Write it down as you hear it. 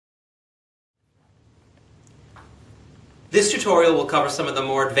This tutorial will cover some of the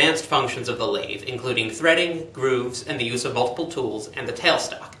more advanced functions of the lathe, including threading, grooves, and the use of multiple tools, and the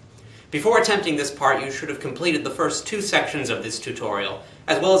tailstock. Before attempting this part, you should have completed the first two sections of this tutorial,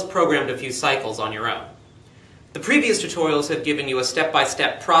 as well as programmed a few cycles on your own. The previous tutorials have given you a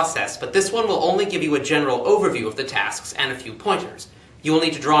step-by-step process, but this one will only give you a general overview of the tasks and a few pointers. You will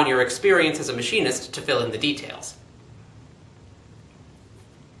need to draw on your experience as a machinist to fill in the details.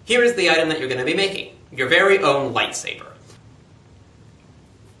 Here is the item that you're going to be making, your very own lightsaber.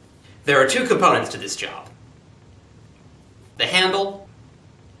 There are two components to this job: the handle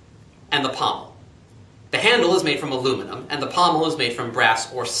and the pommel. The handle is made from aluminum, and the pommel is made from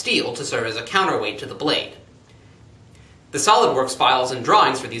brass or steel to serve as a counterweight to the blade. The SolidWorks files and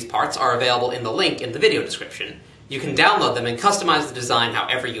drawings for these parts are available in the link in the video description. You can download them and customize the design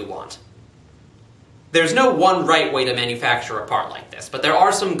however you want. There's no one right way to manufacture a part like this, but there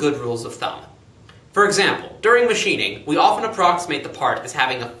are some good rules of thumb. For example, during machining, we often approximate the part as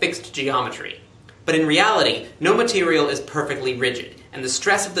having a fixed geometry. But in reality, no material is perfectly rigid, and the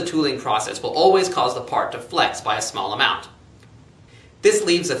stress of the tooling process will always cause the part to flex by a small amount. This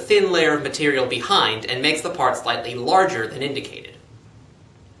leaves a thin layer of material behind and makes the part slightly larger than indicated.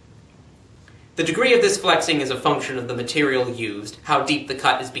 The degree of this flexing is a function of the material used, how deep the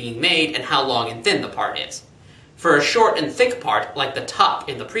cut is being made, and how long and thin the part is. For a short and thick part, like the top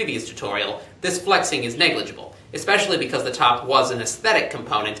in the previous tutorial, this flexing is negligible, especially because the top was an aesthetic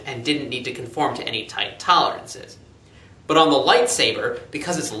component and didn't need to conform to any tight tolerances. But on the lightsaber,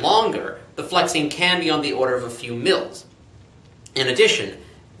 because it's longer, the flexing can be on the order of a few mils. In addition,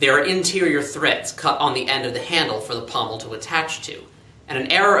 there are interior threads cut on the end of the handle for the pommel to attach to, and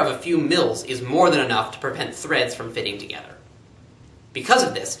an error of a few mils is more than enough to prevent threads from fitting together. Because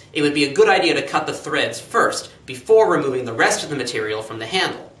of this, it would be a good idea to cut the threads first before removing the rest of the material from the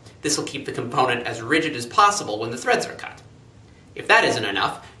handle. This will keep the component as rigid as possible when the threads are cut. If that isn't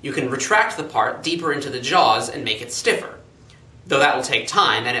enough, you can retract the part deeper into the jaws and make it stiffer, though that will take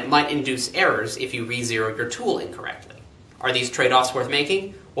time and it might induce errors if you re-zero your tool incorrectly. Are these trade-offs worth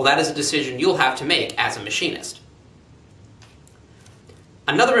making? Well, that is a decision you'll have to make as a machinist.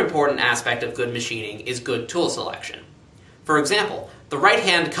 Another important aspect of good machining is good tool selection. For example, the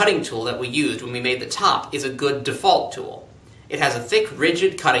right-hand cutting tool that we used when we made the top is a good default tool. It has a thick,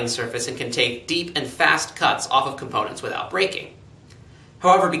 rigid cutting surface and can take deep and fast cuts off of components without breaking.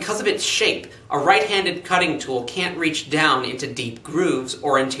 However, because of its shape, a right-handed cutting tool can't reach down into deep grooves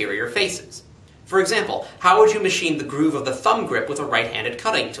or interior faces. For example, how would you machine the groove of the thumb grip with a right-handed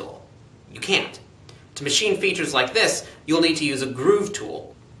cutting tool? You can't. To machine features like this, you'll need to use a groove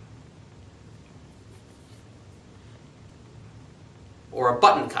tool or a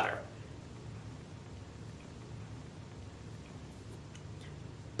button cutter.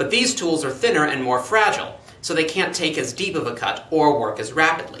 But these tools are thinner and more fragile, so they can't take as deep of a cut or work as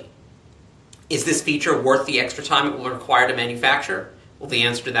rapidly. Is this feature worth the extra time it will require to manufacture? Well, the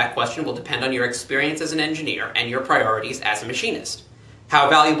answer to that question will depend on your experience as an engineer and your priorities as a machinist. How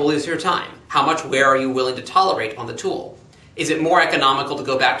valuable is your time? How much wear are you willing to tolerate on the tool? Is it more economical to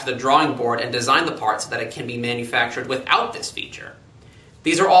go back to the drawing board and design the part so that it can be manufactured without this feature?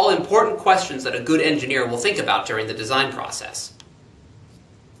 These are all important questions that a good engineer will think about during the design process.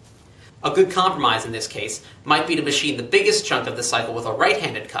 A good compromise in this case might be to machine the biggest chunk of the cycle with a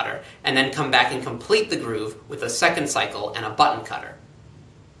right-handed cutter, and then come back and complete the groove with a second cycle and a button cutter.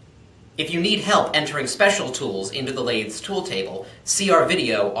 If you need help entering special tools into the lathe's tool table, see our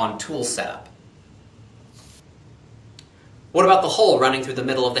video on tool setup. What about the hole running through the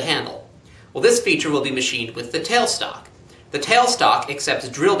middle of the handle? Well, this feature will be machined with the tailstock. The tailstock accepts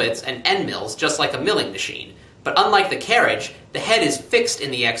drill bits and end mills just like a milling machine, but unlike the carriage, the head is fixed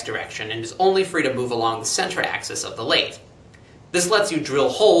in the X direction and is only free to move along the center axis of the lathe. This lets you drill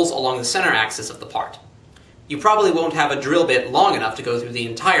holes along the center axis of the part. You probably won't have a drill bit long enough to go through the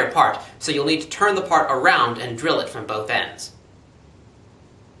entire part, so you'll need to turn the part around and drill it from both ends.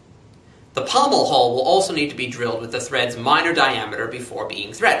 The pommel hole will also need to be drilled with the thread's minor diameter before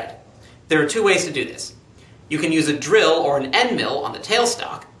being threaded. There are two ways to do this. You can use a drill or an end mill on the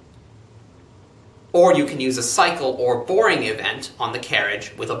tailstock, or you can use a cycle or boring event on the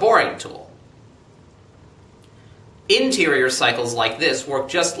carriage with a boring tool. Interior cycles like this work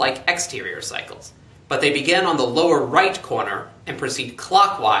just like exterior cycles, but they begin on the lower right corner and proceed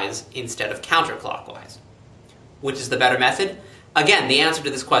clockwise instead of counterclockwise. Which is the better method? Again, the answer to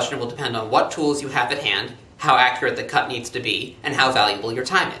this question will depend on what tools you have at hand, how accurate the cut needs to be, and how valuable your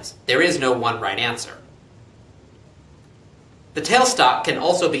time is. There is no one right answer. The tailstock can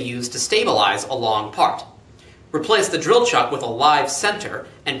also be used to stabilize a long part. Replace the drill chuck with a live center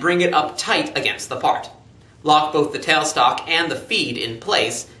and bring it up tight against the part. Lock both the tailstock and the feed in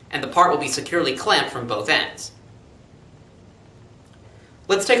place, and the part will be securely clamped from both ends.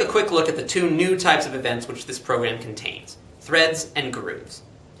 Let's take a quick look at the two new types of events which this program contains: threads and grooves.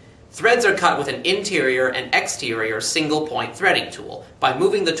 Threads are cut with an interior and exterior single-point threading tool by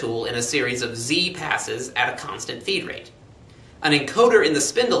moving the tool in a series of Z passes at a constant feed rate. An encoder in the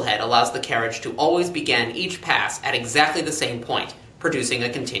spindle head allows the carriage to always begin each pass at exactly the same point, producing a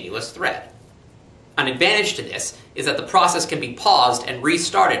continuous thread. An advantage to this is that the process can be paused and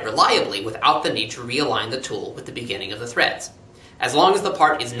restarted reliably without the need to realign the tool with the beginning of the threads. As long as the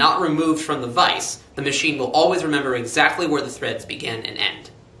part is not removed from the vise, the machine will always remember exactly where the threads begin and end.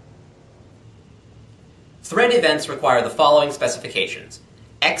 Thread events require the following specifications: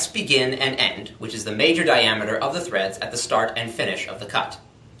 X begin and end, which is the major diameter of the threads at the start and finish of the cut.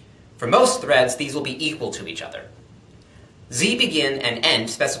 For most threads, these will be equal to each other. Z begin and end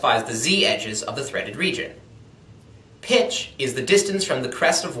specifies the Z edges of the threaded region. Pitch is the distance from the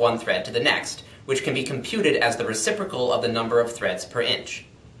crest of one thread to the next, which can be computed as the reciprocal of the number of threads per inch.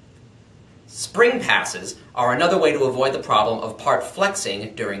 Spring passes are another way to avoid the problem of part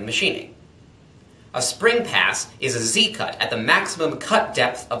flexing during machining. A spring pass is a Z-cut at the maximum cut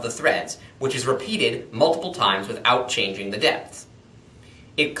depth of the threads, which is repeated multiple times without changing the depths.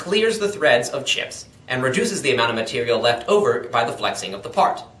 It clears the threads of chips and reduces the amount of material left over by the flexing of the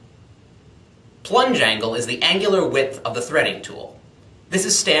part. Plunge angle is the angular width of the threading tool. This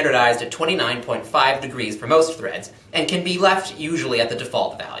is standardized at 29.5 degrees for most threads and can be left usually at the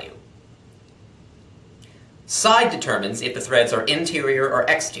default value. Side determines if the threads are interior or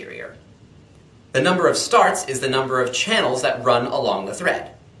exterior. The number of starts is the number of channels that run along the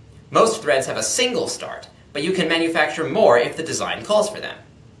thread. Most threads have a single start, but you can manufacture more if the design calls for them.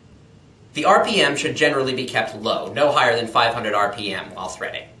 The RPM should generally be kept low, no higher than 500 RPM while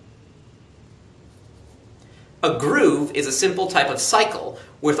threading. A groove is a simple type of cycle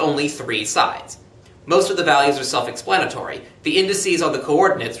with only 3 sides. Most of the values are self-explanatory. The indices on the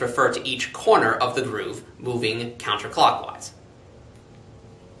coordinates refer to each corner of the groove, moving counterclockwise.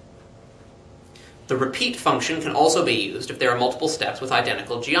 The repeat function can also be used if there are multiple steps with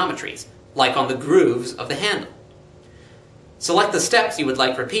identical geometries, like on the grooves of the handle. Select the steps you would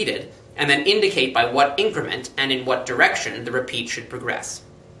like repeated, and then indicate by what increment and in what direction the repeat should progress.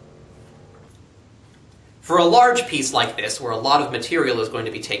 For a large piece like this, where a lot of material is going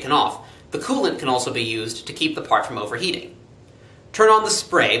to be taken off, the coolant can also be used to keep the part from overheating. Turn on the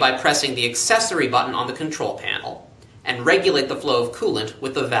spray by pressing the accessory button on the control panel, and regulate the flow of coolant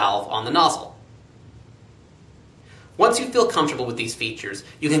with the valve on the nozzle. Once you feel comfortable with these features,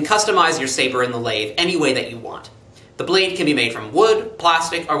 you can customize your saber in the lathe any way that you want. The blade can be made from wood,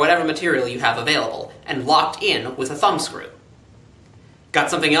 plastic, or whatever material you have available, and locked in with a thumb screw. Got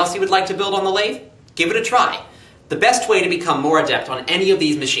something else you would like to build on the lathe? Give it a try. The best way to become more adept on any of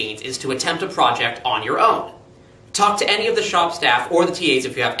these machines is to attempt a project on your own. Talk to any of the shop staff or the TAs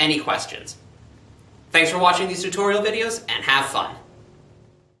if you have any questions. Thanks for watching these tutorial videos, and have fun!